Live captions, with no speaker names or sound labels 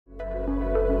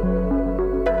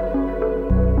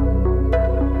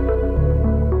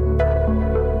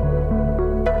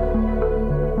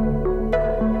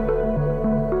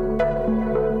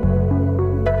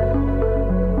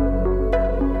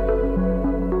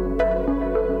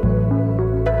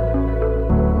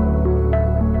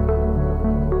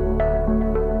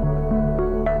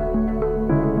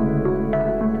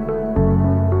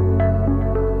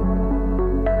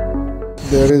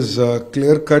There is a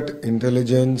clear-cut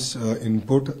intelligence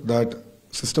input that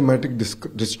systematic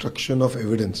destruction of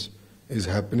evidence is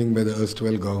happening by the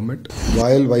erstwhile government.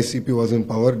 While YCP was in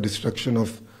power, destruction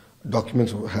of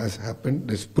documents has happened.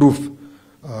 There's proof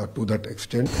to that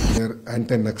extent. Their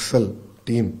anti-Naxal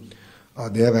team,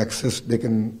 they have access, they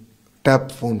can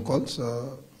tap phone calls.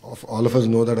 All of us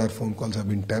know that our phone calls have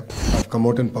been tapped. I've come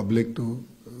out in public to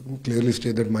clearly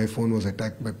state that my phone was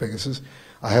attacked by Pegasus.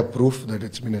 I have proof that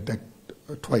it's been attacked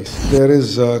twice. There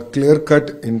is a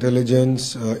clear-cut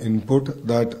intelligence input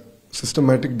that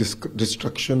systematic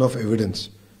destruction of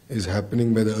evidence is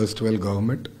happening by the erstwhile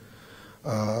government.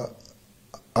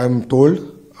 I'm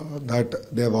told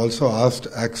that they have also asked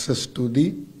access to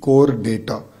the core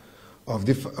data of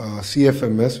the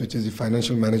CFMS, which is the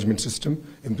financial management system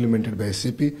implemented by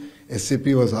SAP. SAP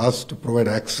was asked to provide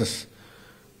access.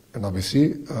 And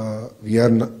obviously,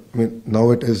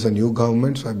 now it is a new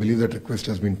government, so I believe that request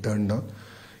has been turned down.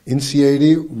 In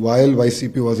CID, while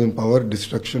YCP was in power,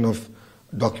 destruction of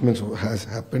documents has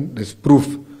happened. There's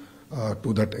proof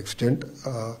to that extent.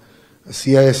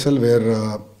 CISL,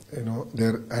 where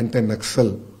their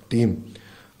anti-Naxal team,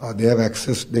 they have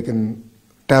access. They can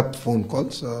tap phone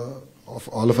calls.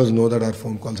 All of us know that our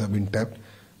phone calls have been tapped.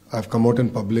 I've come out in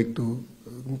public to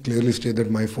clearly state that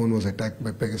my phone was attacked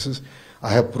by Pegasus. I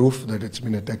have proof that it's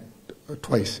been attacked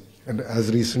twice. And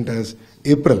as recent as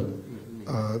April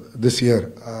this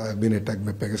year, I've been attacked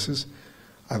by Pegasus.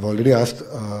 I've already asked,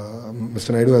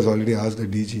 Mr. Naidu has already asked the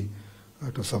DG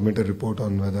to submit a report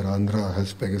on whether Andhra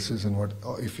has Pegasus and what,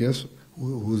 if yes,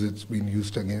 who's it's been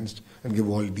used against, and give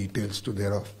all details to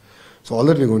thereof. So all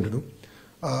that we're going to do.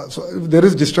 So if there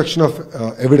is destruction of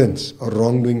evidence or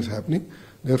wrongdoings happening,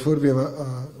 therefore we have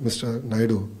Mr.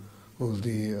 Naidu, who's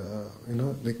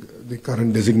the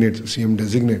current designate, CM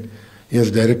designate. He has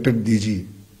directed DG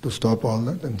to stop all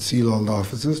that and seal all the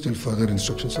offices till further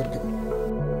instructions are given.